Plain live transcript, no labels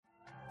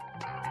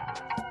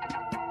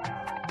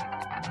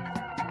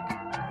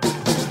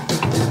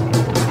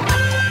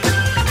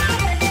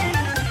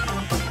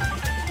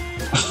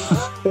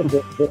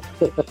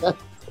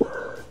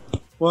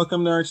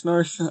Welcome to Arts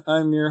North.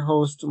 I'm your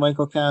host,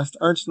 Michael Cast.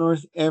 Arts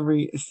North,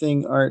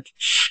 everything art.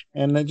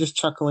 And I'm just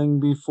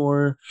chuckling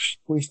before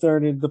we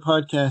started the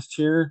podcast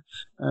here,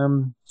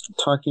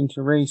 talking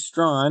to Ray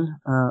Strawn,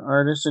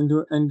 artist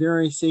and dare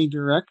I say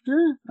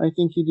director? I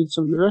think you did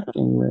some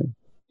directing, Ray.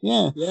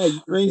 Yeah,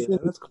 you can say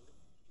that. That's cool.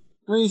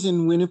 Ray's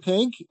in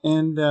Winnipeg,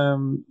 and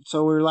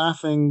so we're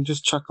laughing,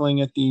 just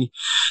chuckling at the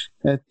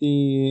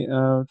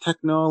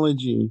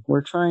technology.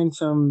 We're trying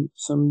some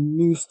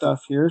new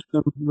stuff here,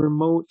 some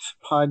remote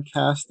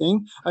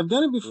podcasting. I've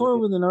done it before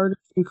with an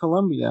artist in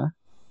Colombia.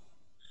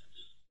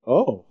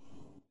 Oh,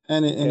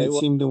 and it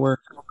seemed to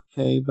work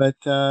okay. But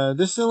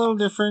this is a little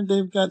different.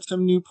 They've got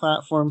some new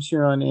platforms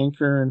here on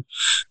Anchor, and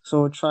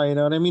so we'll try it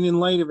out. I mean, in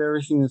light of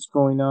everything that's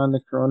going on,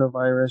 the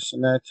coronavirus,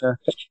 and that,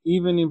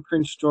 even in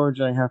Prince George,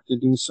 I have to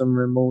do some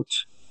remote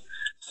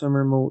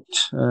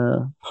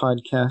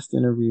podcast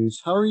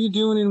interviews. How are you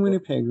doing in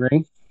Winnipeg,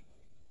 Ray?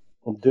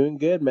 I'm doing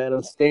good, man.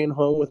 I'm staying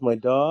home with my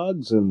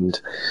dogs and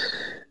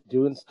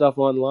doing stuff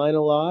online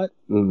a lot,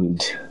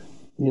 and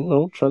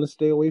trying to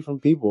stay away from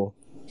people.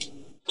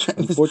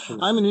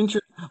 Unfortunately,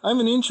 I'm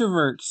an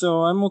introvert,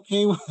 so I'm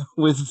okay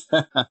with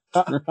that.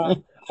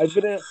 Right?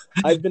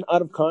 I've been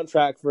out of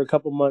contract for a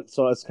couple months,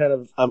 so I'm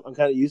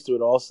kind of used to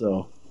it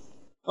also.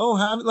 Oh,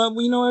 I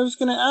was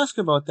going to ask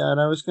about that.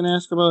 I was going to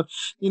ask about,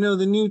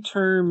 the new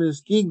term is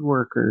gig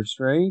workers,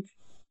 right?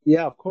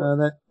 Yeah, of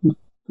course.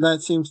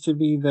 That seems to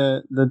be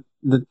the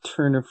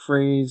turn of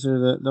phrase,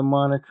 or the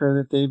moniker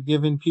that they've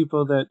given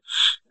people that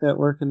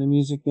work in the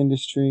music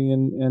industry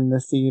and the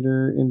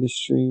theater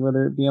industry,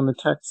 whether it be on the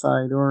tech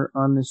side or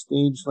on the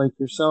stage like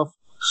yourself.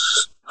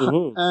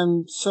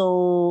 Mm-hmm.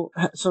 So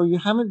you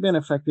haven't been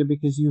affected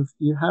because you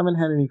haven't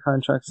had any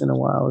contracts in a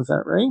while. Is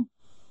that right?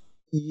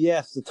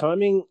 Yes, the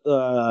timing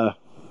on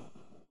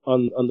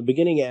the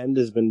beginning end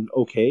has been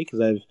okay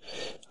because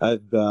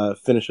I've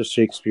finished a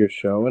Shakespeare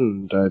show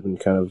and I've been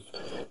kind of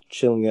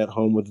chilling at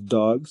home with the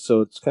dogs,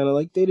 so it's kind of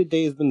like day to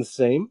day has been the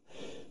same.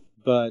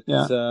 But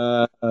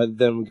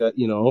then we got,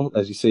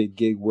 as you say,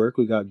 gig work.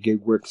 We got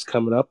gig works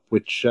coming up,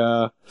 which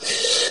aren't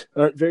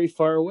very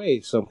far away.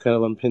 So I'm kind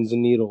of on pins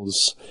and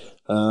needles,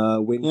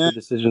 waiting for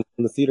decisions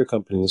from the theater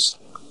companies.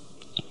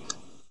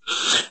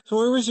 So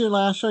where was your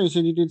last show? You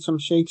said you did some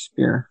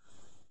Shakespeare.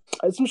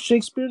 I did some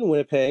Shakespeare in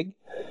Winnipeg.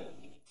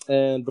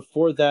 And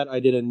before that, I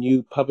did a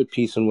new puppet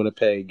piece in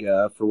Winnipeg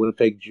for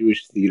Winnipeg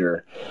Jewish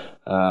Theater,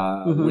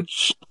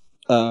 which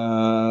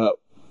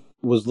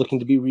was looking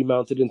to be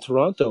remounted in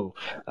Toronto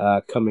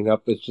coming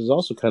up, which is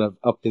also kind of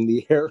up in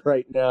the air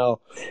right now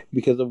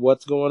because of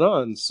what's going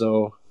on.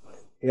 So,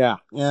 yeah.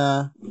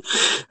 Yeah.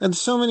 And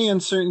so many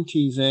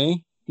uncertainties, eh?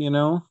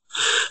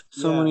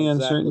 Many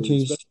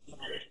uncertainties.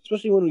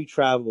 Especially when we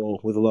travel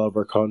with a lot of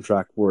our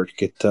contract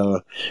work, it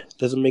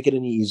doesn't make it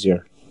any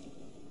easier.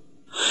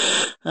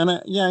 And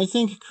I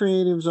think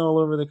creatives all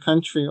over the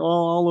country,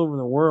 all over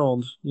the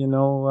world,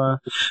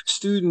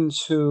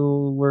 students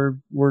who were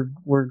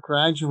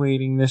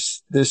graduating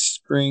this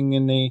spring,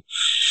 and they,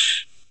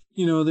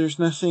 there's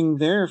nothing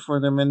there for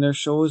them, and their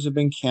shows have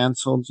been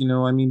canceled.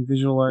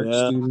 Visual arts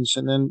students,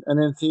 and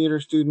then theater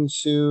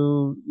students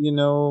who,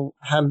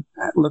 had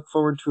look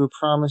forward to a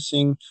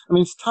promising. I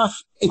mean, it's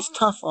tough. It's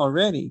tough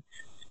already.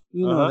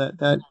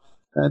 That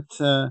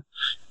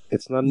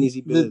it's not an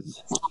easy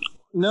biz.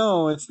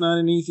 No, it's not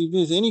an easy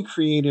biz. Any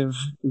creative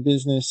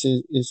business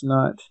is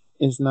not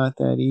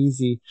that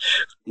easy.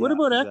 What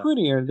about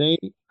Equity? Are they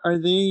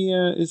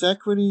is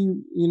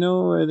Equity,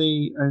 are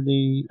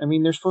they, I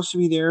mean, they're supposed to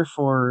be there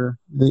for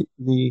the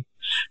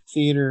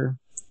theater,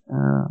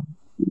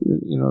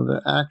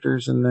 the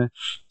actors and the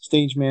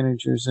stage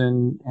managers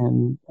and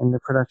the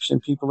production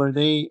people. Are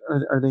they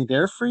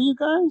there for you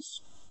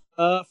guys?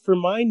 For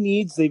my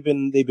needs, they've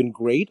been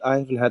great. I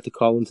haven't had to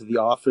call into the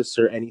office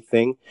or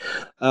anything.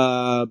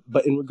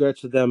 But in regard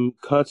to them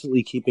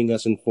constantly keeping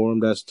us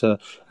informed as to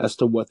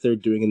what they're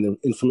doing and the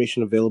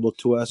information available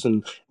to us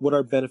and what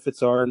our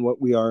benefits are and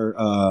what we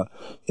are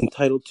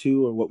entitled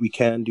to or what we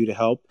can do to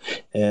help,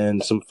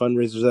 and some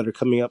fundraisers that are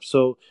coming up.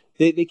 So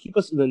they keep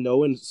us in the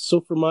know. And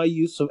so for my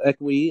use of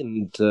Equity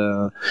and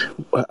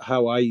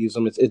how I use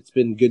them, it's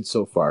been good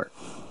so far.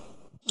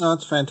 Oh,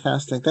 that's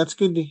fantastic. That's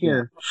good to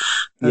hear.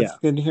 That's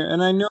good to hear.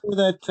 And I know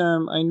that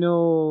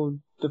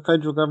the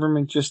federal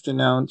government just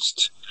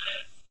announced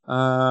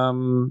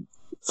some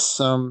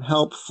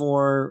help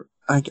for,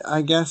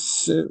 I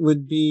guess it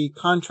would be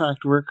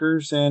contract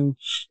workers and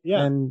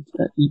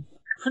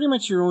pretty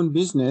much your own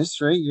business,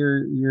 right?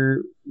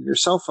 You're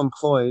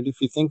self-employed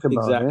if you think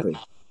about it.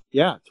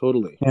 Yeah,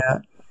 totally. Yeah.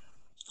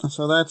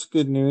 So that's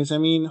good news. I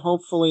mean,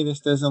 hopefully this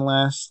doesn't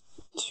last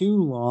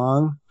too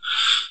long.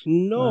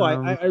 No,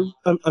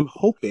 I'm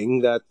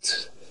hoping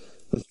that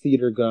the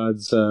theater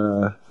gods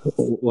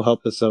will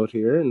help us out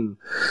here, and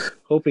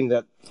hoping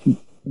that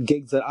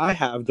gigs that I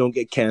have don't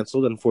get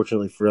canceled,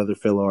 unfortunately, for other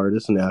fellow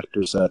artists and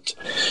actors that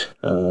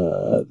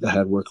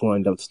had work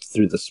lined up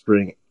through the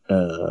spring,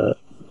 and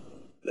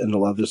a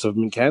lot of this have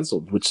been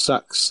canceled, which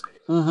sucks.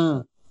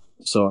 Mm-hmm.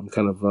 So I'm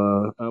kind of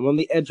I'm on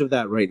the edge of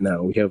that right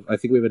now. I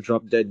think we have a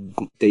drop dead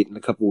date in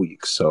a couple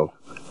weeks, so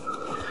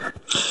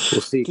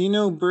we'll see. Do you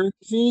know Bergsy?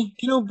 Do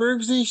you know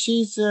Bergsy?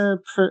 She's a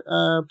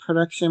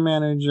production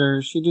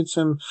manager. She did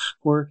some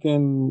work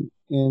in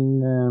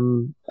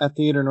at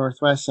Theater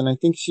Northwest, and I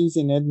think she's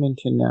in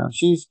Edmonton now.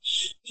 She's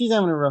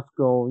having a rough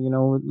go,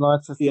 with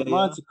lots of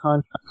contracts.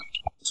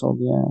 So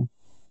yeah.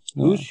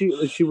 Who's she?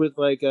 Is she with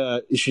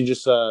is she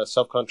just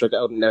self-contract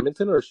out in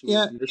Edmonton, or is she with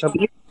a theater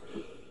company?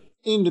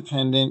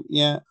 Independent,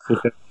 yeah.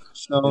 Okay.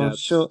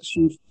 So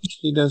she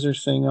does her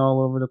thing all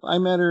over the. I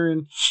met her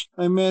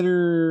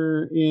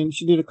in.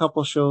 She did a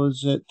couple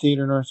shows at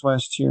Theater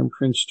Northwest here in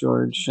Prince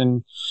George,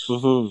 and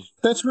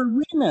that's where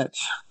we met.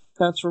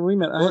 I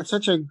had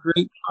such a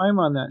great time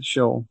on that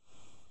show.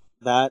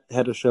 That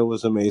head of show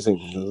was amazing.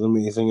 It was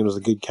amazing. It was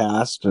a good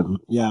cast, and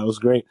yeah, it was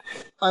great.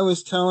 I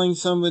was telling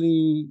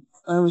somebody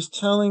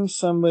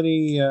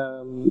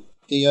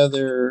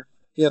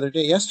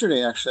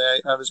yesterday actually,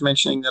 I was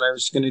mentioning that I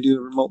was going to do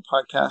a remote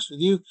podcast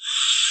with you,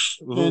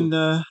 and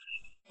I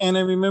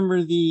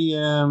remember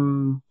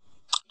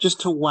just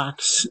to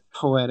wax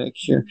poetic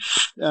here,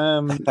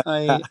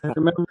 I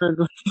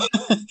remembered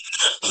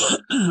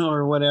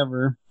or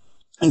whatever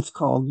it's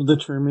called, the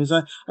term is,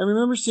 I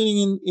remember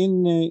sitting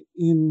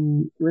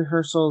in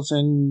rehearsals,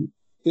 and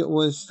it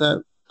was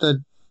the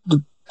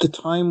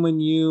time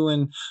when you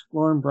and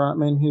Lauren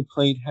Brotman, who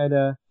played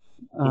Hedda,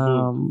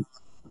 were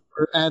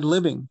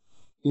ad-libbing.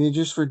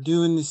 Just for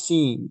doing the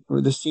scene, or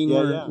the scene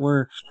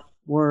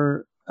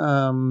where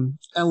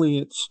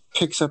Elliot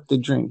picks up the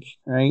drink,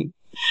 right?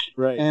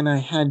 Right. And I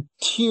had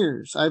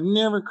tears. I've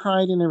never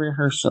cried in a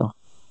rehearsal.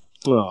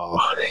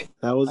 Oh,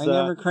 that was. I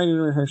never cried in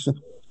a rehearsal.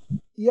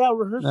 Yeah,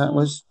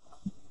 rehearsal.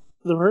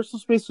 The rehearsal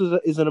space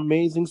is an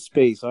amazing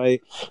space. I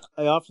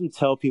often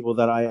tell people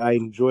that I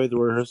enjoy the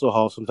rehearsal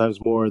hall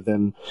sometimes more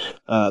than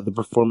the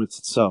performance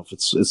itself.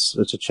 It's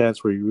a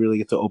chance where you really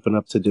get to open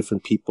up to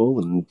different people,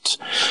 and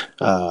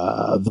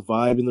the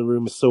vibe in the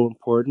room is so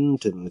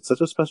important, and it's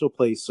such a special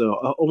place. So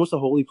almost a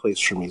holy place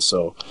for me.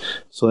 So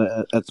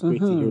that's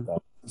great to hear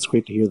that. It's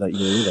great to hear that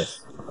you're in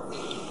this.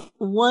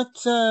 What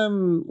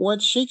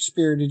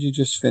Shakespeare did you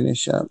just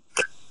finish up?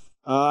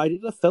 I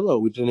did Othello.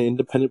 We did an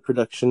independent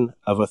production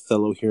of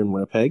Othello here in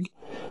Winnipeg.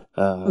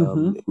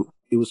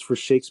 It was for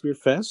Shakespeare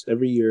Fest.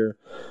 Every year,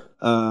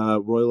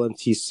 Royal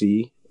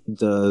MTC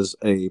does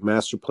a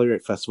Master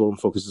Playwright Festival and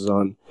focuses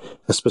on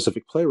a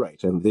specific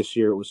playwright. And this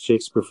year it was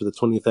Shakespeare for the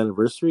 20th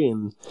anniversary,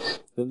 and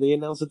then they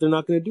announced that they're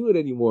not going to do it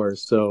anymore.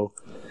 So,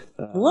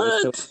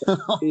 what?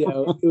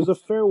 It was a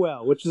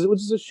farewell, which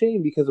is a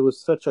shame because it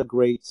was such a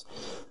great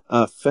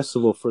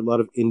festival for a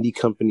lot of indie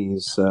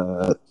companies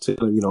to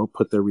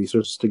put their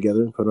resources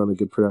together and put on a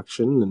good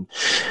production and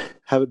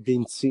have it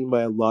being seen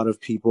by a lot of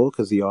people,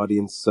 because the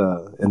audience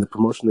and the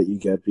promotion that you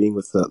get being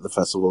with the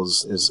festival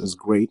is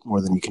great,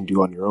 more than you can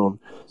do on your own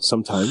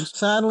sometimes.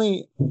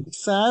 Sadly,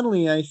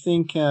 I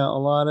think a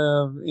lot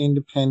of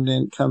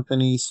independent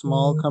companies,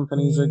 small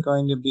companies, are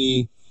going to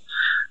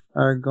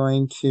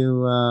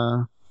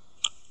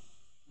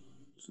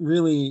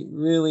really,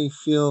 really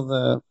feel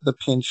the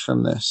pinch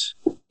from this.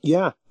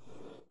 Yeah.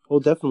 Well,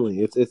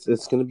 definitely,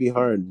 it's going to be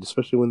hard,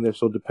 especially when they're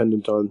so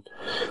dependent on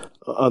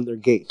their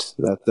gate.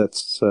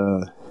 That's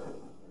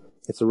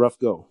it's a rough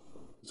go.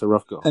 It's a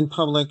rough go. And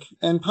public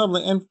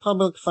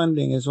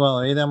funding as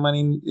well. Right? That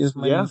money is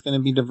going to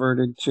be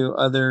diverted to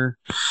other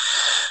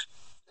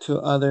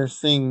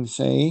things,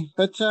 eh?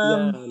 But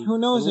who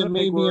knows? It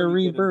may be a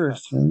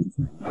rebirth. Right?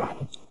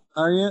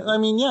 Are you? I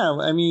mean, yeah.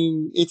 I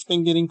mean, it's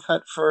been getting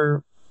cut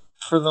for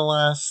the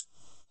last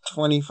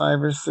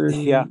 25 or 30.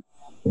 Yeah.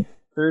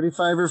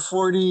 35 or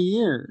 40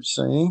 years,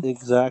 eh?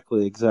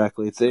 Exactly. It's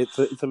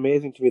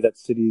amazing to me that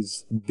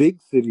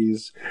big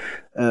cities,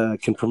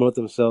 can promote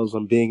themselves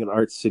on being an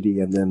art city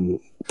and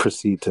then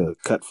proceed to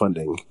cut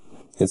funding.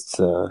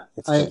 I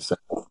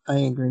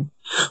agree.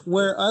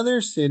 Where other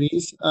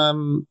cities, I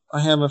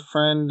have a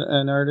friend,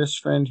 an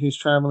artist friend, who's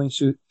traveling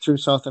through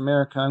South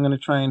America. I'm going to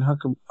try and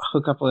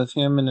hook up with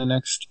him in the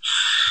next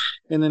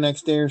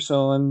day or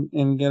so,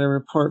 and get a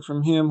report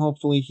from him.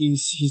 Hopefully,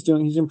 he's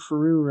in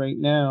Peru right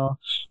now.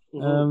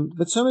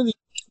 But some of these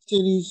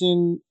cities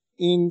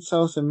in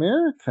South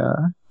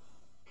America,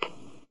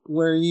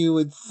 where you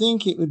would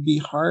think it would be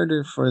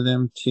harder for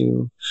them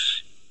to,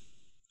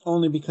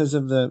 only because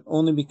of the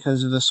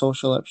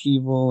social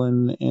upheaval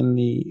and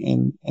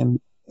the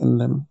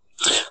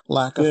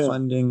lack of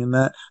funding, and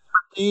that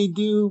they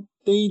do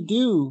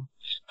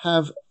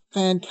have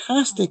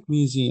fantastic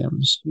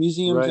museums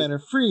right. that are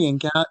free,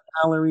 and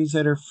galleries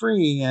that are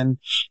free, and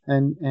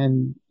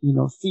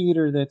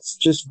theater that's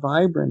just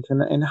vibrant,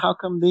 and how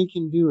come they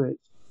can do it?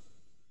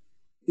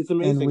 It's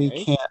amazing, and we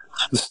can't.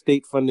 The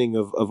state funding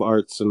of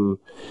arts, and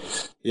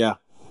yeah.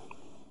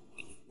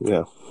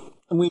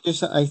 And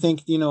I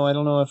think, I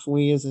don't know if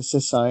we as a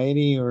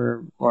society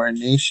or a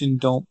nation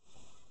don't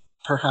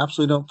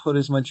put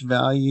as much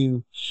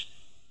value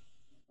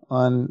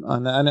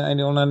on that. I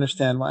don't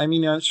understand why. I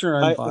mean, I'm sure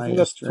I'm biased. I think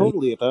that's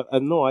totally it.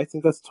 I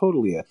think that's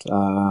totally it.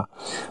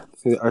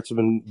 think the arts have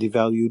been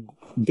devalued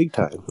big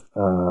time.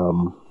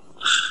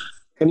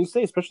 And you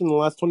say, especially in the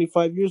last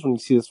 25 years, when you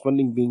see this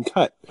funding being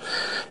cut,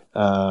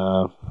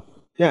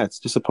 yeah, it's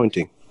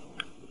disappointing.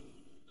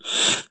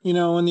 You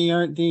know, when the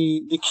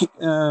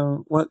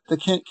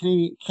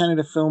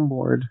Canada Film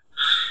Board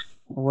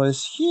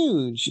was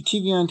huge.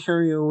 TV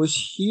Ontario was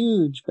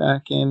huge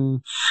back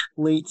in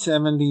late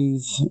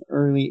 70s,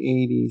 early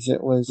 80s.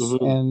 It was,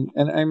 and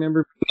I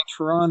remember being in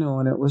Toronto,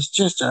 and it was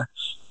just a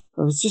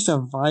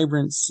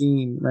vibrant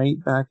scene,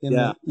 right? Back in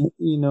the,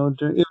 you know,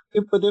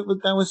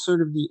 that was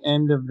sort of the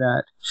end of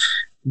that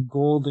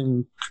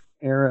golden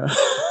era,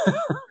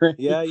 right?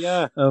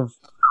 Yeah. Of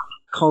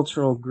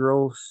cultural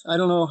growth. I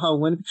don't know how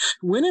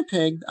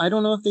Winnipeg, I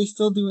don't know if they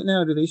still do it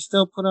now. Do they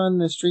still put on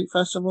the street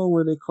festival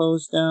where they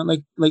close down,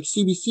 like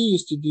CBC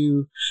used to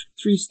do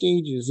 3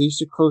 stages. They used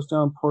to close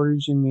down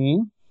Portage and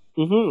Main.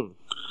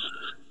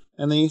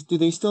 And do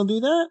they still do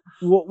that?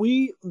 Well,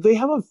 they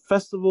have a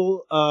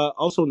festival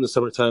also in the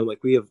summertime.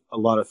 Like, we have a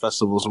lot of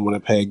festivals in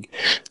Winnipeg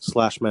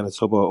 /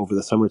 Manitoba over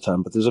the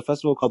summertime. But there's a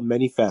festival called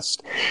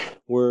Manyfest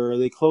where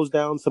they close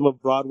down some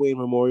of Broadway and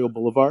Memorial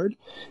Boulevard.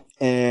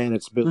 And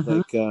it's a bit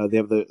like they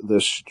have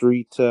the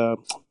street, the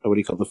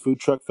food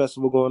truck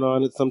festival going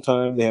on at some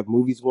time. They have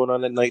movies going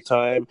on at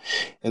nighttime,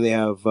 and they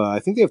have I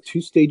think they have 2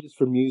 stages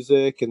for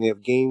music, and they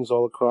have games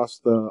all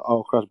across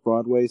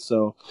Broadway.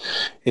 So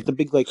it's a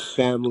big like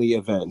family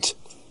event.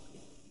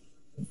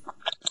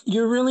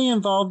 You're really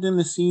involved in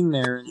the scene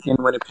there in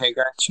Winnipeg,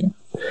 aren't you?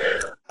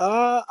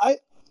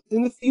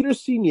 In the theater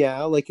scene,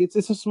 yeah. Like it's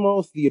a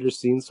small theater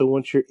scene, so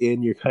once you're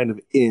in, you're kind of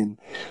in.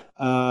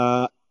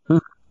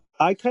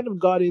 I kind of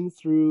got in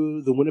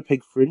through the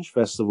Winnipeg Fringe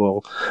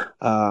Festival.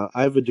 I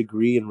have a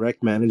degree in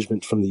rec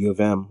management from the U of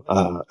M.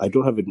 I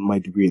don't have my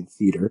degree in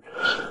theater.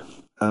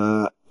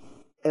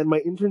 And my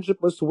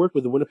internship was to work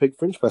with the Winnipeg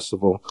Fringe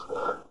Festival.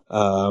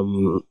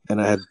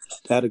 And I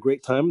had a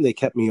great time. They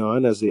kept me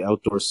on as the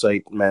outdoor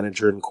site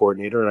manager and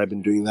coordinator, and I've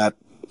been doing that,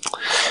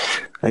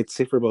 I'd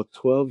say, for about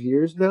 12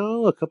 years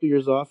now. A couple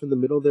years off in the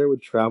middle there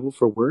with travel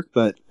for work,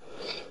 but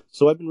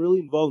so I've been really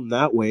involved in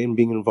that way, and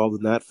being involved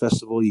in that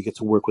festival, you get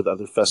to work with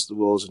other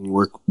festivals, and you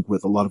work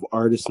with a lot of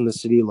artists in the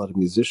city, a lot of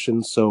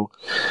musicians. So,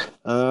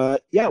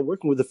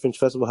 working with the Fringe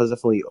Festival has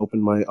definitely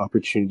opened my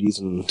opportunities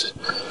and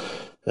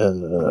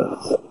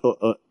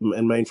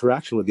my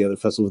interaction with the other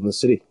festivals in the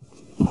city.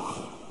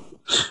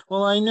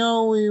 Well, I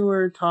know we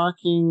were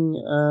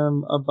talking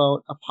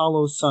about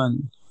Apollo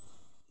Sun.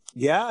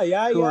 Yeah.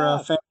 Who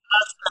are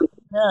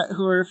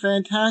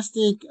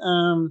fantastic.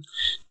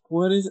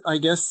 What is, I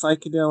guess,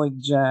 psychedelic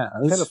jazz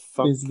kind of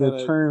funk, is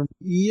the term.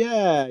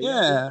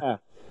 Yeah.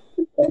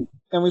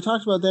 And we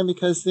talked about them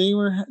because I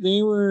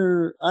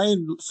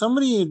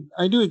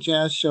do a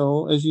jazz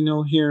show, as you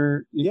know,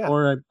 here,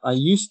 or I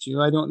used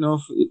to. I don't know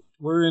if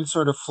we're in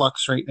sort of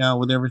flux right now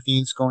with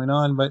everything that's going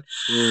on, but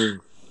I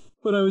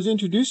was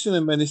introduced to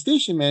them by the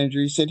station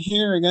manager. He said,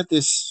 "Here, I got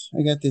this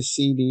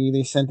CD."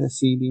 They sent a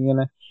CD,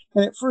 and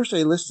at first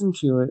I listened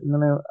to it, and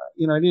then I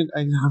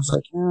was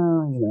like,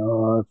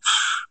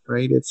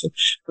 right.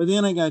 But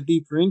then I got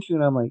deeper into it,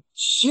 and I'm like,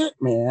 shit,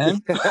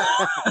 man,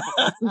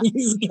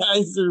 these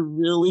guys are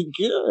really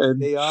good.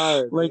 They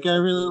are. Like, I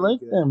really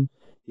like them.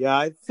 Yeah,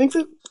 I think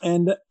that,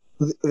 and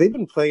they've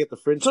been playing at the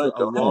Fringe for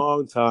a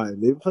long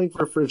time. They've been playing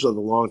for Fringe for a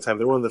long time.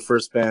 They're one of the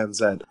first bands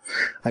that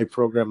I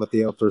program at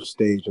the outdoor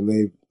stage, and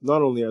they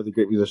not only are they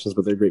great musicians,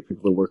 but they're great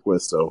people to work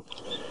with. So,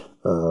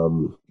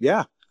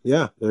 they're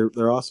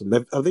awesome.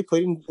 Have they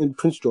played in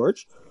Prince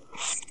George?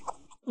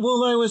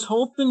 Well, I was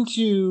hoping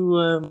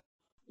to.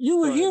 You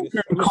were here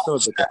during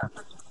Cold Snap.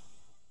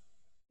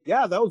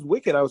 Yeah, that was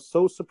wicked. I was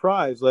so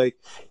surprised. Like,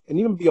 and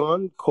even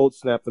beyond Cold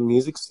Snap, the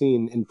music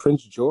scene in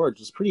Prince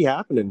George is pretty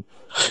happening.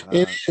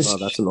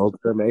 That's an old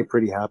term,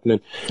 pretty happening.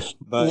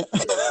 But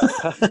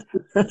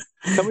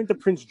coming to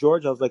Prince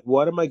George, I was like,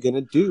 what am I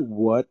gonna do?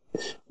 What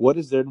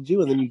is there to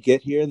do? And then you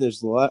get here, and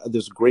there's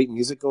great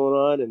music going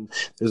on, and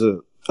there's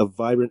a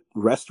vibrant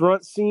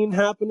restaurant scene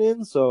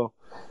happening. So,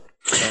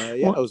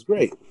 it was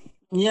great.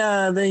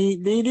 Yeah, they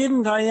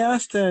didn't. I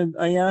asked the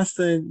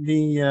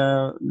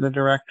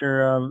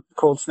director of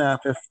Cold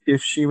Snap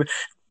if she would.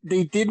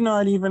 They didn't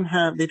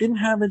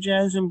have a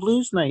jazz and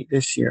blues night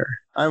this year.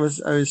 I was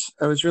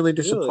really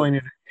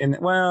disappointed. Really?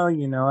 Well,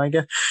 I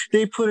guess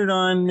they put it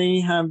on.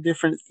 They have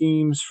different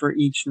themes for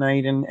each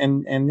night,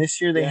 and this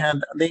year they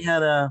had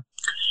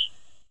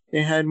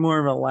more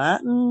of a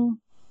Latin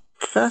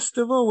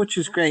festival, which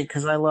is great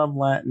because I love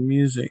Latin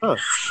music. Huh.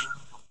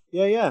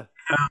 Yeah.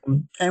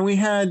 And we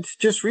had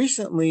just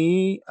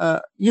recently,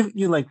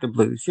 you like the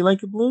blues. You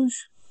like the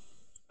blues?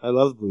 I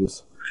love the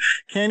blues.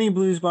 Kenny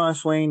Blues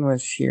Boss Wayne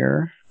was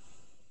here.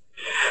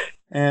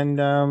 And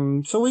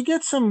so we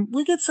get some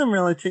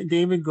relative.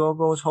 David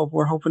Gogo's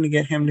we're hoping to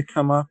get him to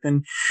come up,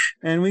 and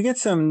we get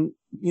some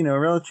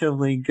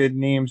relatively good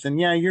names. And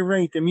yeah, you're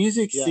right. The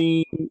music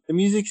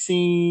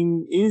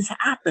scene is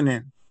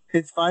happening.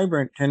 It's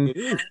vibrant, and it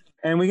is.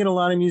 And we get a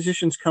lot of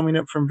musicians coming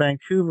up from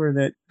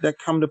Vancouver that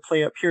come to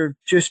play up here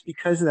just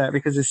because of that,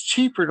 because it's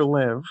cheaper to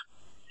live.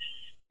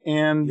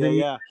 and Yeah, the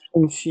yeah.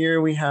 musicians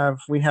here we have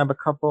a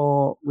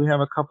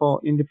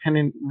couple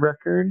independent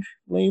record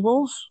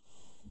labels.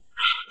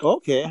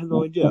 Okay, I have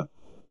no idea.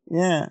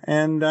 Yeah,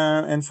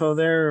 and so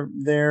they're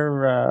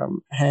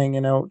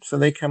hanging out. So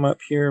they come up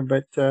here,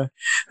 but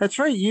that's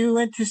right. You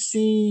went to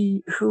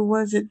see, who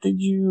was it?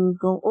 Did you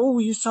go? Oh,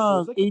 you It saw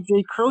was like a AJ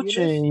pianist.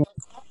 Croce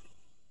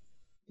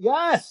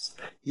Yes,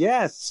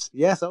 yes,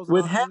 yes. That was an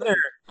with awesome Heather. night.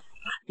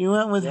 You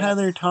went with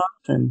Heather Yes.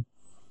 Thompson.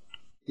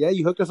 Yeah,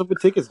 you hooked us up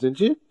with tickets, didn't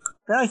you?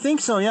 Yeah, I think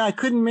so. Yeah, I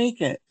couldn't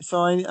make it,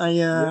 so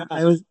Yeah.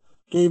 I was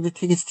gave the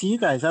tickets to you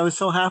guys. I was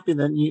so happy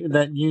that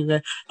you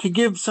guys, to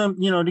give some,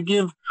 to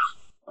give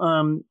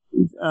um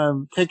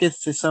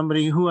tickets to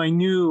somebody who I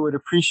knew would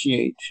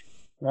appreciate,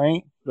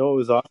 right? No, it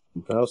was awesome.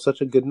 That was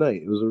such a good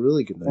night. It was a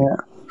really good night.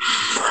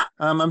 Yeah.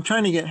 I'm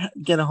trying to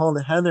get a hold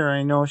of Heather.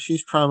 I know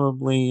she's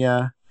probably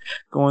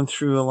going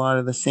through a lot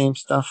of the same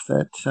stuff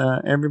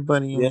that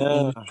everybody in the Yeah.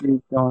 industry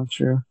is going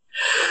through.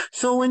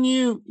 So when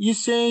you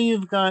say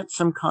you've got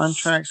some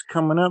contracts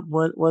coming up,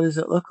 what does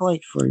it look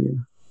like for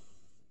you?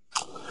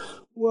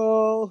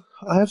 Well,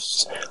 I'm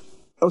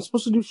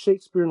supposed to do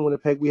Shakespeare in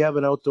Winnipeg. We have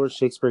an outdoor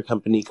Shakespeare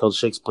company called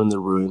Shakespeare in the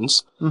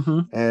Ruins,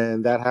 Mm-hmm.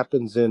 and that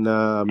happens in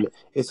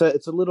it's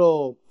a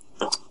little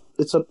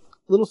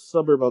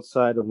suburb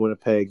outside of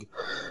Winnipeg,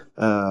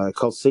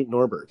 called Saint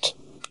Norbert,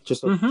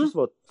 Mm-hmm. just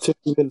about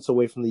 15 minutes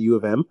away from the U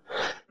of M,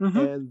 Mm-hmm.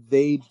 and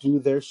they do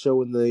their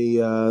show in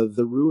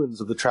the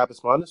ruins of the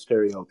Trappist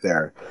Monastery out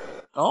there.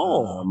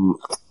 Oh.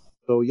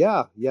 So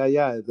yeah.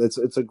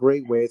 It's a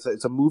great way.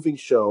 It's a moving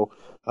show,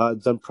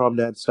 done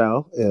promenade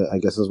style, I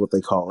guess is what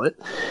they call it.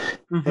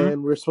 Mm-hmm.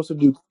 And we're supposed to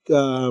do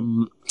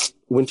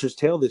Winter's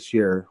Tale this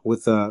year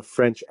with a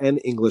French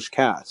and English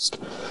cast.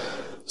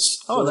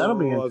 Oh, that'll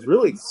be So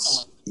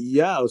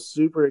I was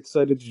super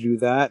excited to do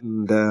that,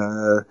 and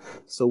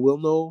so we'll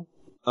know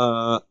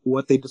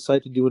what they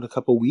decide to do in a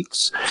couple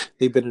weeks.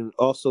 They've been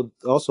also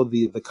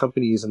the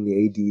companies and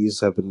the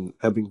ads have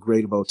been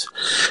great about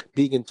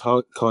being in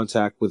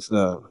contact with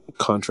the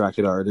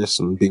contracted artists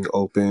and being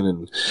open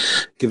and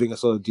giving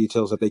us all the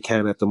details that they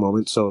can at the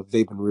moment. So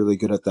they've been really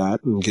good at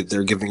that, and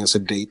they're giving us a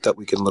date that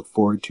we can look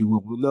forward to.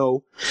 We'll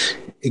know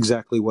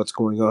exactly what's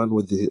going on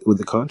with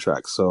the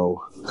contract.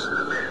 So we'll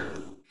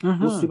see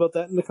Mm-hmm. about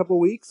that in a couple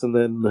of weeks, and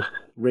then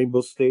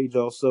Rainbow Stage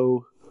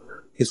also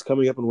is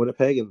coming up in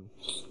Winnipeg, and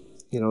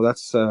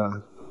that's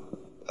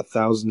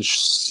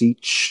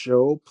 1,000-seat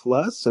show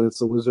plus, and it's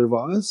the Wizard of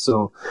Oz,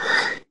 so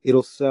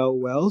it'll sell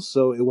well.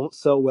 So it won't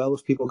sell well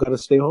if people got to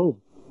stay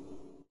home,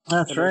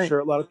 That's and I'm right. sure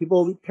a lot of people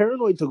will be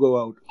paranoid to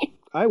go out.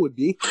 I would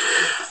be.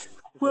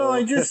 Well,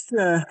 I So, just,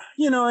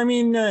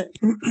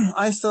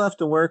 I still have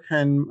to work,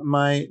 and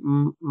my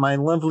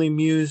lovely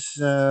muse,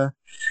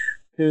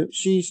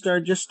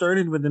 just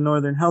started with the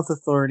Northern Health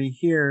Authority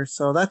here,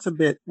 so that's a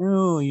bit,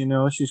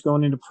 she's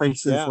going into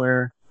places yeah.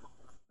 where,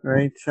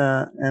 right,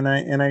 and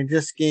I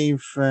just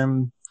gave,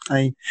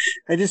 I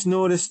I just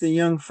noticed the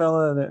young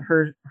fella that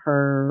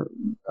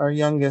our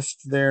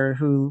youngest there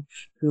who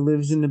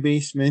lives in the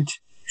basement.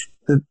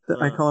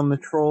 I call him the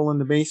troll in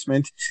the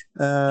basement.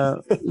 Uh,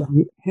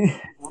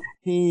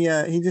 he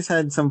just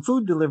had some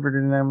food delivered,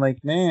 and I'm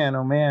like, man,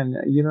 oh man,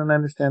 you don't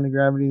understand the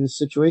gravity of the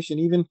situation.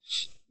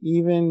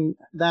 Even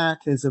that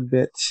is a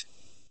bit,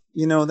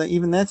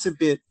 that's a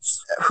bit,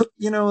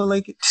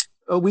 like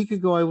a week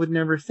ago I would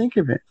never think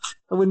of it.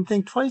 I wouldn't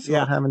think twice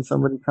Yeah. about having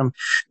somebody come.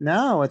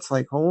 Now it's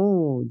like,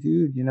 oh,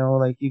 dude,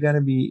 like you got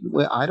to be.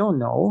 Well, I don't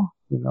know.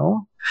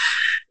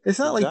 It's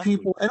not like Exactly.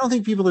 people. I don't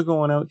think people are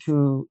going out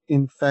to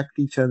infect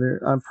each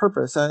other on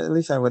purpose. At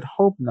least I would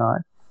hope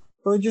not.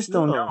 But we just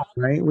don't No. know,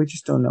 right? We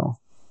just don't know.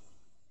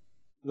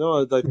 No,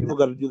 like Yeah. people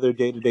got to do their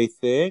day-to-day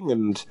thing,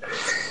 and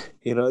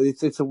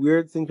it's a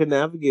weird thing to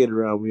navigate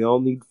around. We all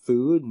need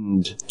food,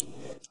 and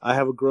I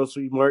have a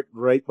grocery mart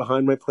right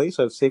behind my place.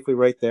 I have Safeway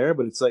right there,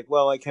 but it's like,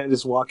 well, I can't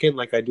just walk in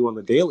like I do on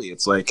the daily.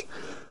 It's like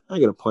I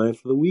got a plan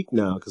for the week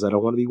now because I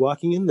don't want to be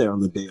walking in there on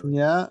the daily.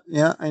 Yeah.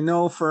 I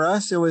know. For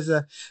us, it was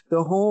the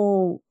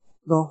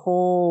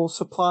whole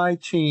supply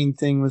chain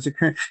thing was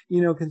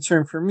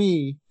concern for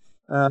me.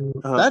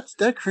 Uh-huh.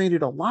 That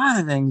created a lot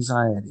of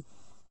anxiety.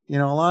 A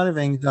lot of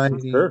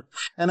anxiety, Sure.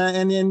 and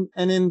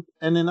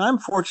then I'm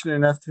fortunate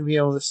enough to be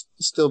able to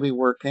still be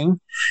working.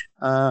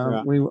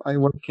 Yeah. I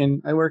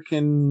work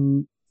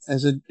in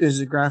as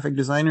a graphic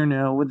designer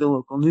now with the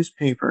local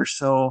newspaper.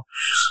 So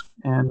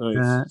and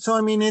Nice. so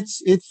I mean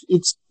it's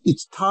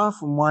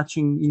tough. I'm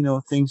watching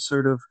things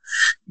sort of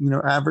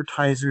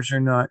advertisers are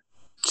not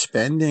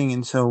spending,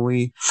 and so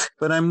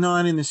but I'm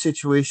not in a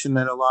situation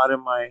that a lot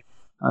of my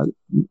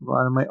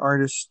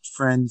artist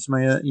friends,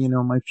 my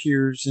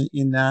peers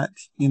in that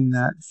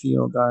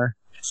field are,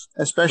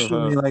 especially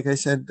Uh-huh. like I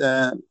said,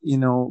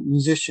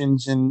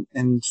 musicians and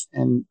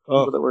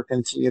Oh, people that work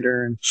in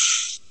theater, and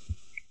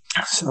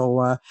so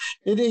I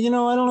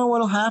don't know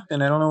what'll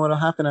happen. I don't know what'll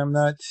happen. I'm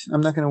not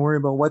going to worry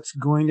about what's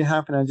going to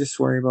happen. I just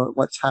worry about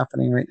what's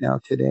happening right now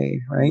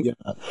today, right? yeah.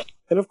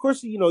 And of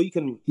course, you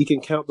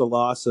can count the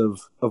loss of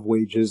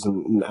wages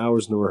and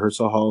hours in the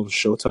rehearsal hall and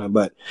showtime,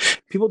 but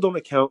people don't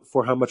account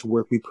for how much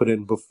work we put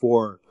in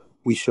before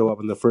we show up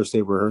in the first day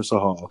of rehearsal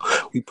hall.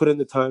 We put in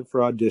the time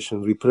for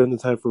auditions. We put in the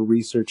time for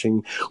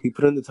researching. We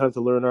put in the time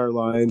to learn our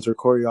lines or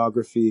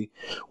choreography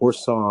or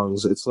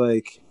songs. It's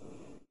like,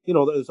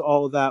 there's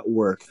all of that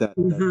work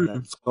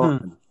that's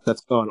gone.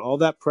 That's gone. All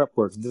that prep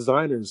work,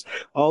 designers,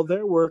 all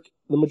their work,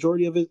 the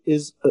majority of it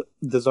is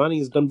designing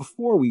is done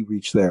before we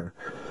reach there.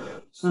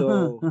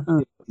 So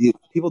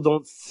people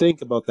don't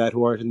think about that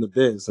who aren't in the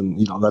biz, and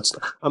that's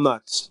I'm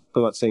not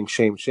saying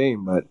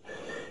shame, but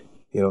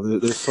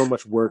there's so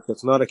much work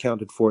that's not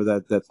accounted for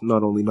that's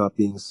not only not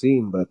being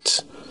seen,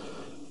 but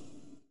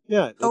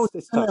yeah,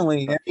 it's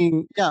definitely. tough. I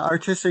mean, yeah,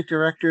 artistic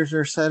directors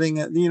are setting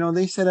it.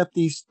 They set up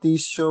these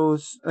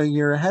shows a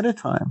year ahead of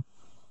time.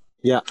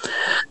 Yeah.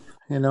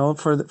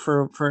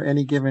 For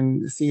any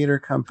given theater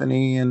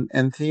company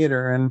and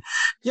theater, and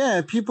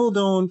yeah, people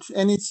don't,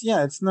 and it's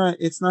not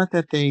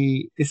that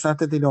they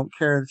don't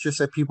care. It's just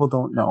that people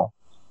don't know.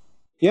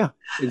 Yeah,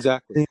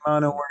 exactly. The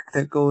amount of work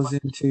that goes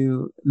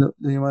into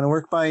the amount of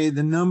work by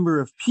the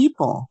number of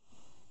people.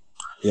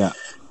 Yeah.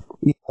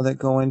 That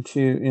go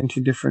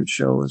into different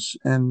shows,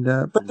 and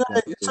but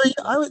exactly.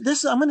 I'm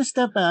going to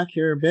step back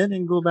here a bit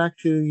and go back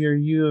to your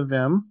U of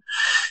M.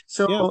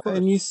 So,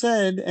 and you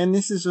said, and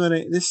this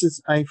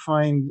is I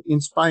find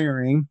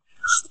inspiring,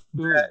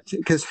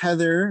 because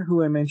Heather,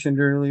 who I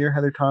mentioned earlier,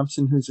 Heather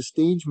Thompson, who's a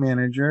stage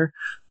manager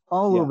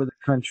all over the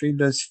country,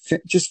 does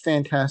just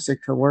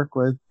fantastic to work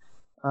with.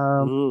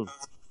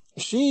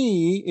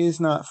 She is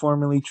not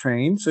formally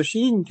trained, so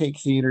she didn't take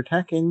theater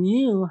tech, and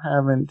you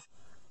haven't.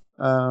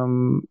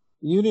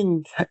 You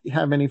didn't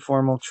have any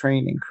formal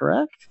training,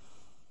 correct?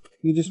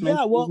 You just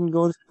mentioned you can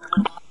go.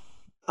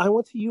 I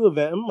went to U of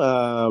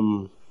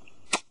M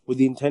with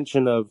the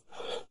intention of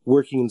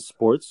working in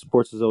sports.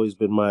 Sports has always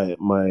been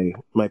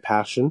my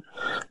passion.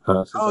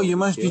 You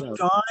must be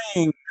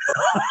dying.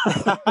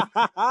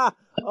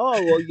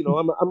 Oh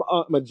well,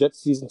 I'm a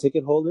Jets season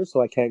ticket holder, so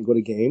I can't go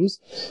to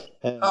games.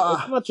 And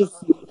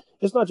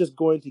it's not just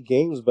going to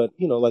games, but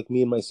like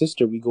me and my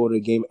sister, we go to a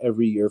game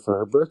every year for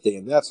her birthday,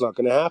 and that's not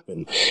going to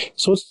happen.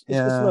 So it's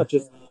not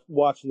just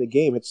watching the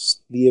game;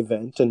 it's the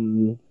event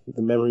and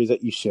the memories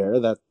that you share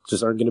that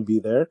just aren't going to be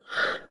there.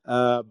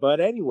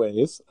 But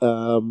anyways,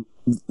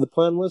 the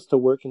plan was to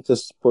work into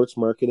sports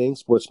marketing,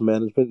 sports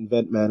management,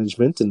 event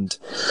management, and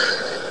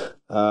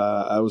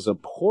I was a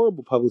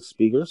horrible public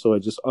speaker, so I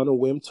just on a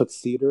whim took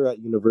theater at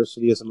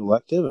university as an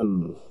elective,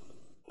 and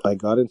I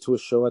got into a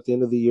show at the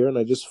end of the year, and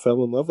I just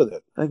fell in love with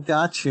it. I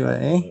got you,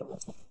 eh?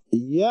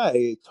 Yeah,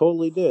 it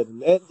totally did.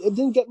 And it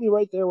didn't get me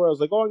right there where I was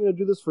like, oh, I'm going to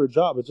do this for a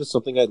job. It's just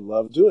something I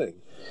love doing.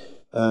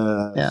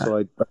 So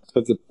I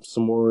took it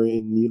some more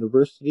in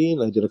university,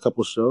 and I did a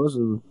couple shows,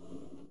 and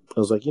I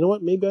was like, you know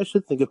what? Maybe I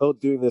should think about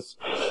doing this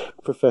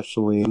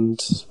professionally.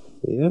 And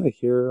yeah,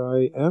 here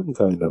I am,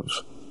 kind of.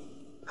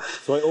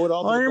 So I owe it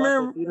all to the Black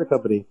Hole Theater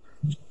Company.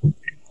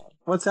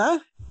 What's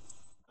that?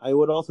 I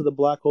owe it all to the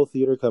Black Hole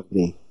Theater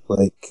Company.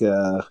 Like,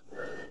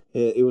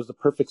 it was the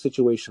perfect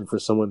situation for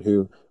someone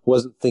who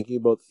wasn't thinking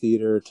about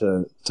theater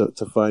to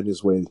find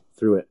his way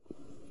through it.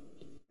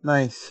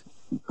 Nice.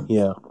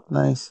 Yeah.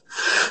 Nice.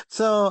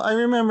 So I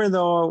remember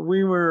though,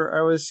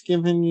 I was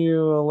giving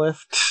you a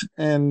lift,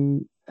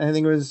 and I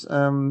think it was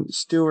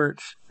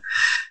Stuart.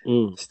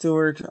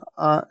 Stuart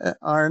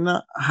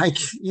Arnott.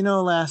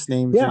 Last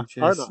name. Yeah,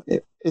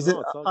 Arnott. Is it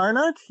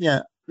Arnott?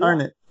 Yeah,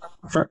 Arnott.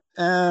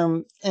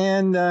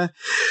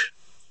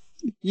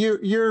 You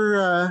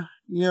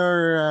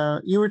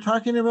were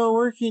talking about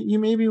working. You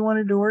maybe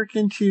wanted to work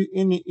in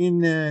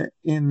a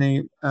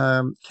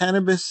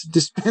cannabis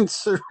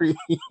dispensary.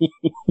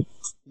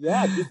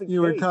 Yeah,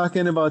 you were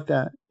talking about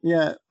that.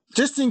 Yeah,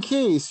 just in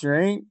case,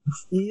 right?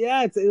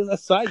 Yeah, it's a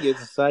side gig.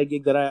 It's a side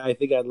gig that I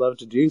think I'd love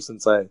to do,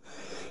 since I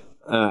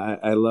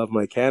love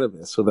my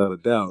cannabis without a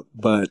doubt.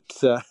 But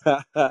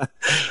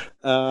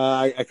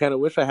I kind of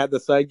wish I had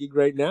the side gig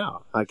right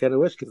now. I kind of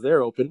wish, because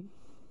they're open.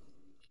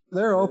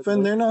 They're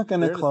open. They're not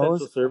going to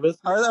close. Service.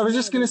 I was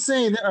just going to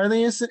say, are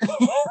they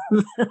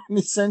they're an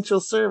essential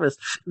service?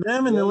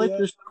 Them and the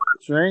liquor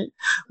stores, right?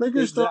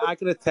 Liquor store. I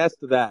can attest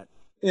to that.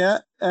 Yeah,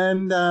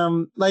 and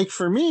like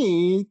for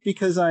me,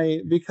 because I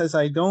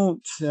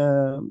don't,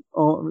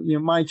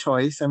 my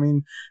choice. I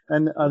mean,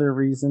 and other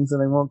reasons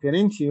that I won't get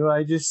into.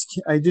 I just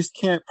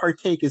can't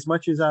partake as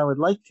much as I would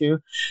like to.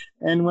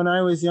 And when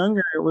I was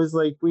younger, it was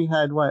like we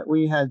had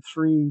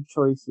three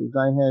choices.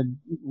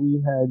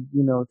 We had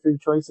three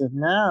choices.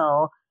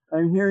 Now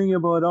I'm hearing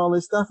about all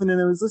this stuff, and then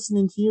I was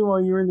listening to you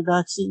while you were in the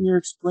back seat, and you're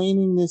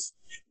explaining this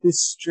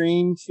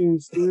strain to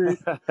Stuart.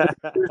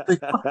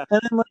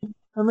 And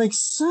I'm like,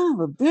 son of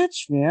a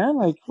bitch, man!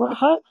 Like, what?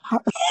 How?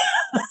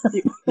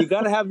 You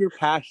got to have your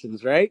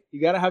passions, right?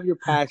 You got to have your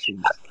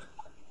passions.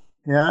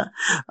 Yeah.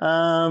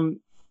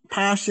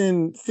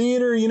 Passion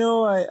theater.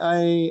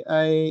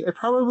 I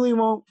probably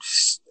won't.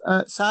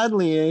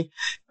 Sadly,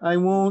 I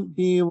won't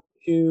be able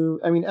to.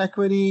 I mean,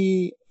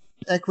 equity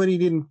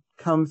didn't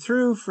come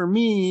through for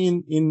me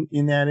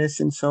in that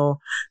instance. So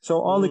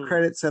all the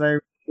credits that I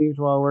received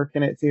while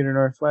working at Theater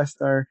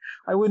Northwest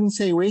I wouldn't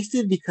say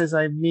wasted, because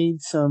I've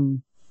made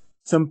some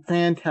some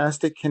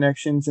fantastic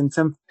connections and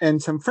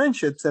some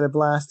friendships that have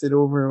lasted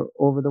over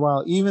the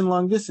while, even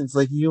long distance,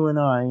 like you and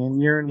I,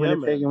 and you're in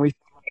Winnipeg, man. and we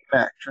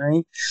connect,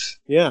 right?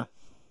 Yeah.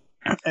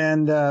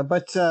 And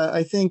but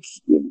I think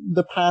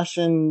the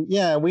passion,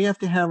 yeah, we have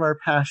to have our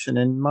passion,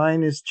 and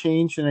mine has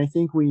changed, and I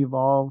think we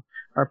evolve.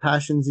 Our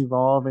passions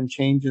evolve and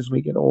change as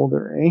we get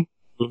older, eh?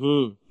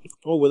 Mm-hmm.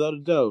 Oh, without a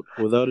doubt.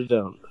 Without a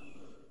doubt.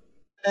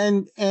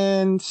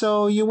 And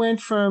so you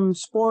went from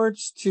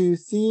sports to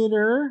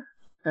theater,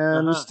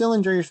 and you Uh-huh. still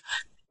enjoy your. It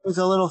was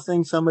a little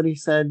thing somebody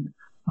said.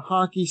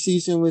 Hockey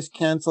season was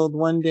canceled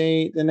one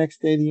day. The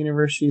next day, the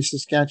University of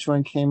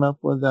Saskatchewan came up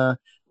with a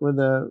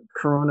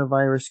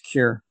coronavirus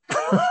cure.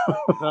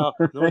 Oh,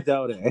 no Right?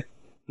 doubt, eh?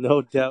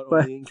 No doubt,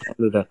 But only in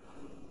Canada.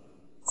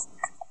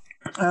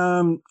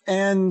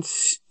 and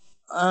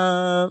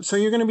so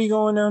you're going to be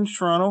going down to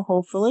Toronto,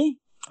 hopefully.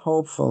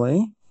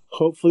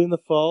 Hopefully in the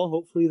fall.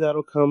 Hopefully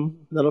that'll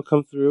come. That'll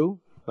come through.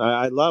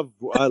 I love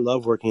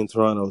working in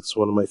Toronto. It's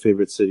one of my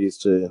favorite cities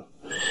to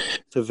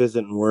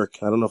visit and work.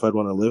 I don't know if I'd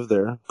want to live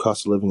there.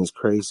 Cost of living is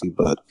crazy,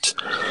 but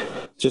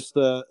just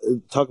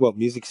talk about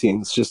music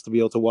scenes. Just to be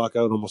able to walk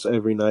out almost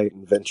every night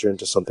and venture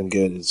into something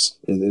good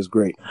is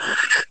great.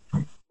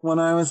 When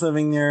I was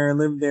living there, I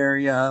lived there,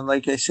 yeah,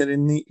 like I said,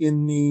 in the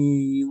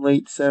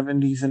late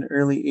 70s and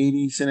early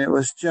 80s, and it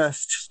was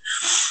just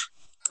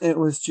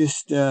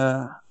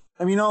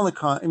I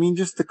mean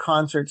just the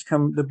concerts,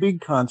 the big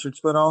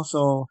concerts, but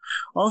also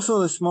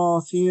the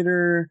small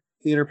theater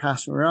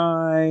passed me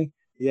by,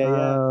 Yeah, yeah.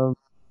 uh,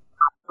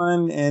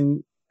 fun,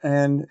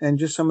 and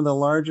just some of the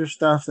larger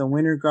stuff. The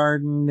Winter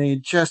Garden, they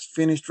had just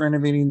finished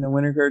renovating the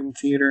Winter Garden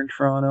Theater in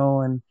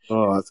Toronto,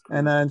 Oh, that's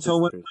and crazy. so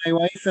That's when crazy. my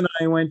wife and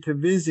I went to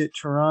visit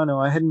Toronto,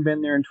 I hadn't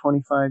been there in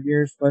 25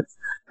 years, but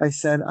I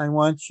said, I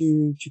want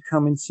you to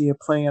come and see a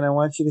play, and I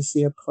want you to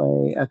see a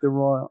play at the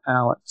Royal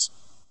Alex.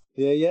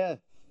 Yeah, yeah.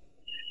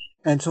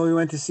 And so we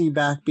went to see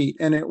Backbeat,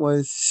 and it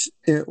was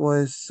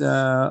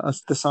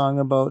the song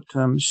about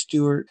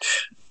Stewart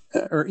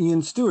or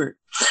Ian Stewart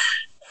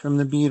from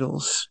the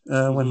Beatles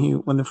Mm-hmm.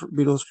 when the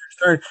Beatles first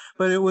started.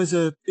 But it was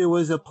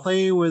a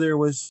play where there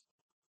was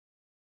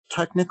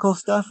technical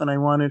stuff, and I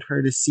wanted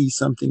her to see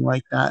something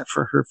like that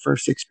for her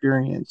first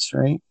experience.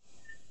 Right?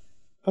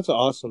 That's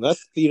awesome. That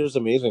theater's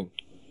amazing.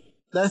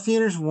 That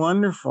theater's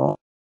wonderful.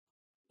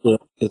 Yeah,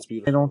 it's I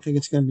beautiful. don't think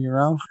it's going to be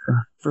around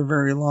for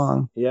very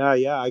long. Yeah,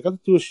 yeah. I got to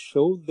do a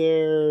show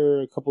there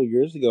a couple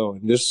years ago,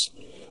 and just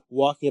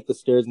walking up the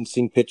stairs and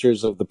seeing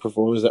pictures of the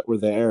performers that were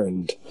there,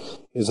 and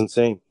is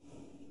insane.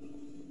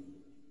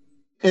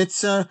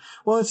 It's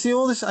it's the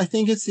oldest. I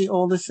think it's the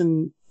oldest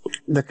in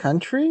the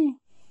country.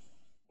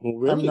 Well, I'm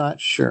really? not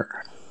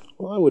sure.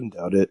 Well, I wouldn't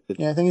doubt it. It's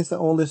Yeah, I think it's the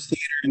oldest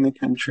theater in the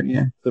country.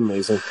 Yeah,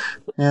 amazing.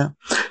 yeah.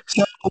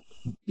 So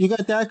you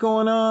got that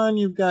going on.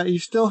 You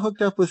still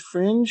hooked up with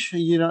Fringe.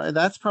 You know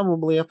that's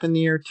probably up in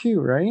the air too,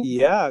 right?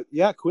 Yeah,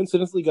 yeah.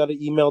 Coincidentally, got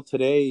an email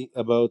today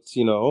about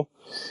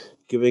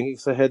giving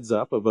us a heads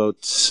up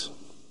about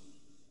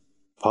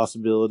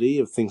possibility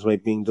of things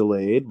might being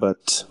delayed,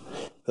 but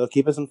they'll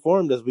keep us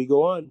informed as we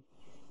go on.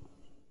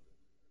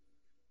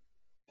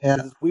 Yeah,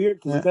 It's weird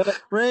because we yeah. kind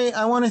of. Ray,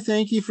 I want to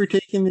thank you for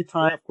taking the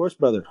time. Yeah, of course,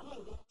 brother.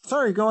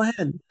 Sorry, go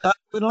ahead.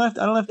 We don't have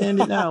to, I don't have to end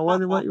it now. What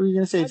were you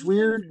going to say? I It's just think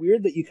weird. it's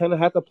weird that you kind of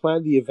have to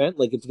plan the event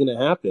like it's going to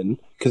happen,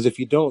 because if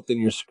you don't, then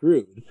you're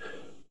screwed.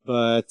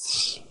 But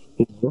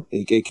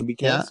it can be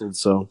Yeah. canceled.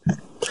 So,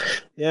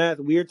 yeah,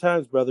 weird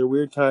times, brother.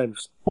 Weird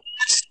times.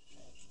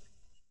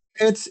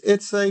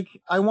 It's like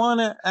I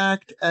want to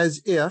act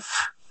as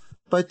if,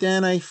 but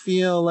then I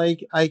feel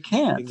like I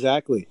can't.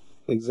 Exactly.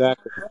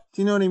 Exactly.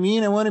 Do you know what I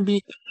mean? I want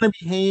to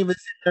behave as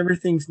if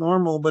everything's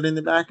normal, but in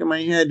the back of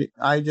my head,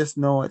 I just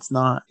know it's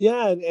not.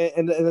 Yeah,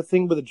 and the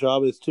thing with the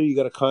job is too, you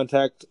got to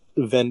contact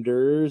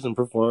vendors and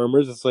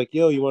performers. It's like,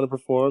 yo, you want to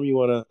perform? You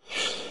want to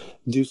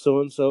do so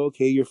and so?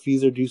 Okay, your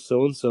fees are due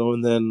so and so,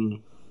 and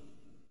then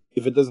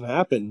if it doesn't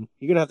happen,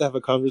 you're gonna have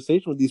a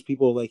conversation with these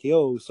people. Like,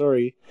 yo,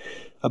 sorry,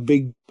 a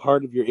big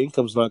part of your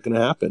income's not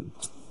gonna happen.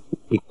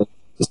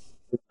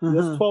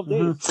 That's 12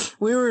 days.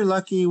 We were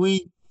lucky.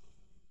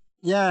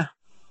 Yeah,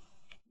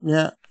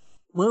 yeah.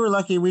 We were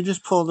lucky. We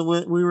just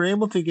we were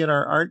able to get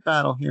our art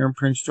battle here in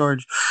Prince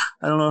George.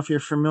 I don't know if you're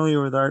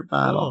familiar with art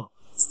battle. No.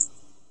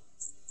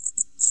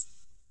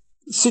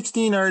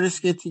 16 artists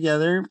get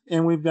together,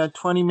 and we've got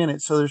 20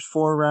 minutes. So there's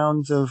 4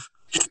 rounds of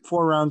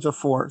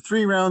 4.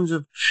 3 rounds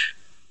of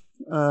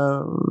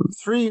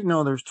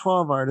there's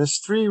 12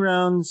 artists, 3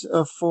 rounds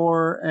of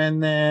 4,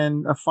 and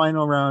then a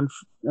final round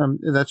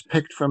that's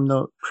picked from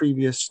the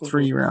previous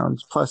 3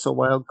 rounds plus a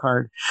wild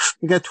card.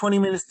 You got 20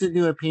 minutes to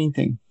do a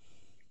painting.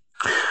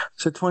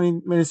 So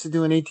 20 minutes to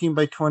do an 18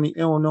 by 20.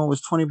 Oh no, it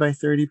was 20 by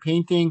 30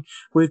 painting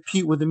with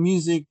the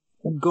music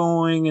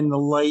going and the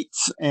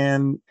lights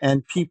and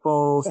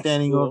people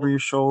standing over your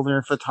shoulder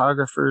and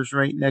photographers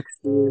right next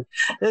to you.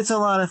 It's a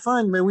lot of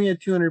fun, but we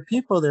had 200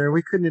 people there.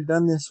 We couldn't have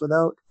done this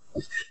without,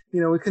 we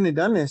couldn't have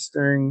done this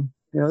during,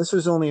 this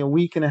was only a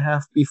week and a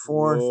half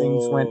before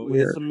things went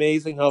weird. It's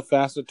amazing how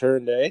fast it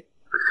turned, eh?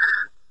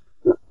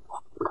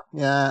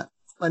 Yeah.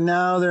 but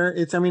now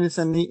it's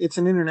an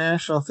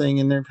international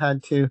thing, and they've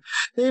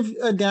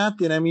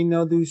adapted. I mean,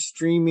 they'll do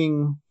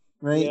streaming,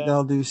 right? Yeah.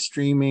 They'll do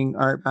streaming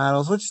art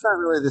battles, which is not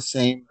really the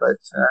same, but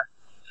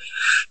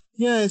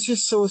yeah, it's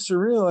just so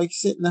surreal. Like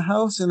sit in the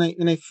house and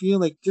I feel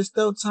like just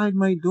outside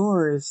my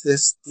door is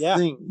this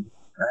thing,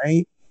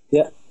 right?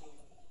 Yeah.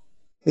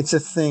 It's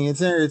a thing. It's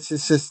there. It's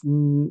just this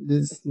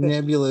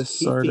nebulous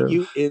sort of.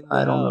 You in the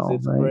I don't house. know.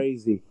 It's right?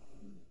 crazy.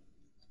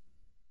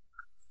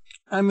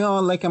 I'm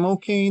like I'm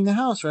okay in the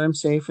house, right? I'm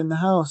safe in the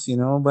house,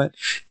 But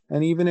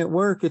and even at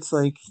work, it's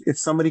like if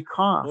somebody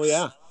coughs. Oh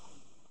yeah.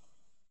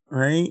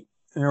 Right.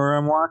 Or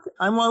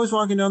I was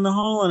walking down the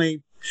hall and I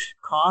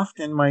coughed,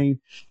 and my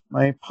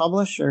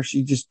publisher,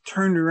 she just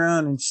turned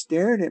around and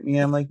stared at me.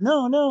 I'm like,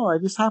 no, I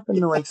just happened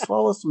to like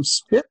swallow some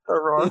spit the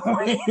wrong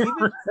way.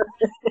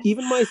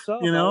 Even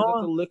myself, I was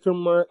at the Liquor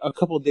Mart a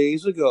couple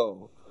days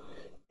ago,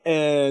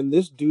 and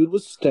this dude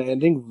was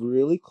standing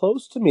really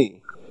close to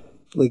me,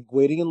 like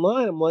waiting in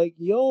line. I'm like,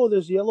 yo,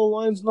 there's yellow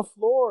lines on the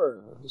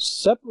floor.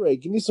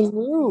 Separate, give me some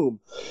room.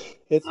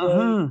 It's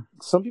like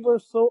some people are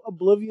so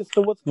oblivious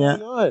to what's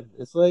going on.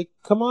 It's like,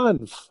 come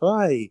on,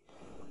 fight.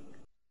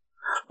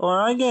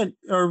 Or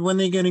when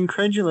they get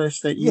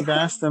incredulous that you've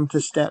asked them to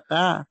step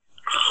back.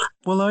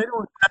 Well, I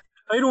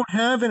don't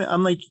have it.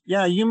 I'm like,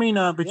 yeah, you may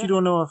not, but you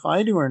don't know if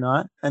I do or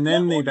not. And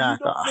then they back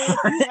off.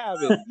 You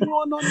have it. You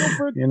don't know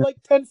for like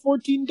 10,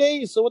 14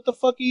 days. So what the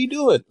fuck are you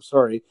doing?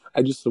 Sorry,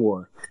 I just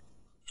swore.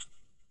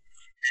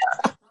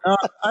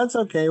 That's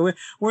okay. We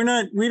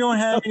don't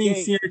have any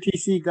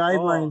CRTC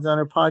guidelines on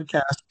our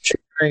podcast.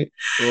 Right.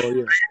 Oh,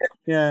 yeah.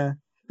 Yeah.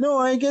 No,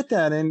 I get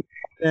that. And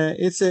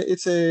it's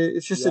just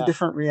a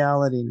different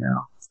reality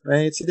now,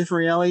 right? It's a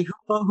different reality.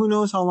 Who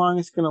knows how long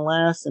it's going to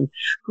last, and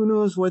who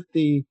knows what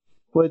the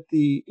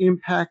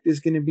impact is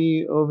going to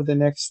be over the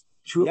next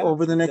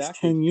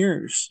 10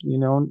 years,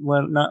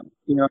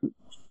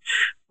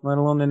 let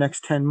alone the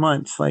next 10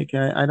 months. Like,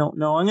 I don't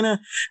know. I'm going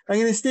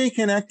to stay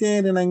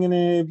connected, and I'm going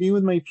to be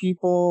with my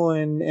people.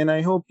 And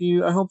I hope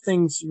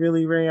things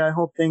really, Ray, I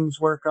hope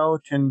things work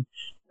out and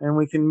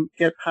we can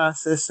get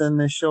past this and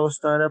the show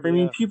start up. I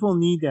mean, people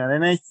need that.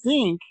 And I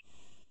think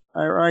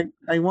I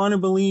want to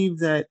believe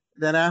that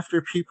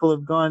after people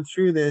have gone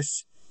through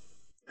this,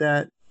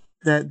 that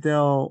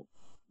they'll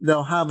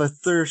have a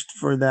thirst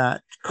for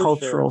that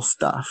cultural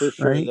stuff. For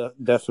sure. Right?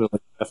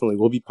 Definitely.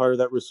 We'll be part of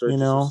that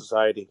resurgence of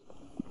society.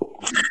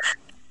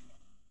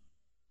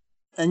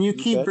 And you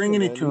keep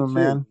bringing it to them,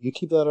 man. You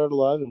keep that art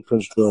alive in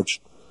Prince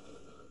George.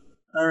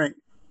 All right.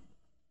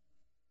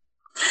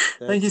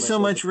 Thank you so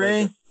much,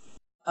 Ray.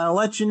 I'll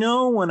let you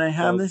know when I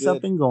have this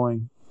up and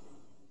going.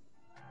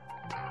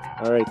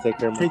 All right. Take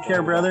care. Take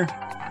care, brother.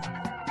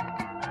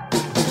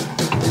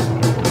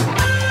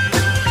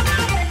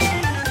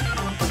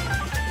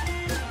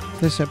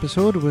 This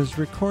episode was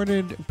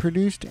recorded,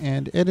 produced,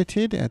 and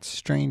edited at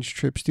Strange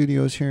Trip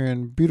Studios here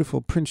in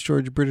beautiful Prince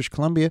George, British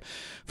Columbia.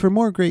 For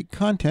more great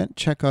content,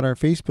 check out our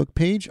Facebook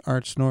page,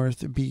 Arts North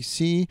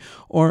BC,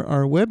 or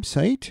our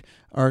website,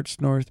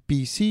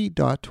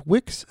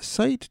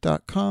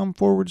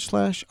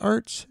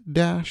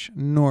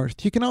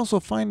 artsnorthbc.wixsite.com/arts-north. You can also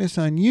find us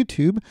on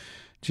YouTube.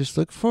 Just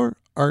look for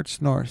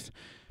Arts North.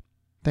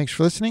 Thanks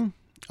for listening.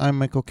 I'm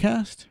Michael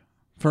Cast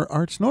for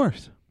Arts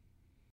North.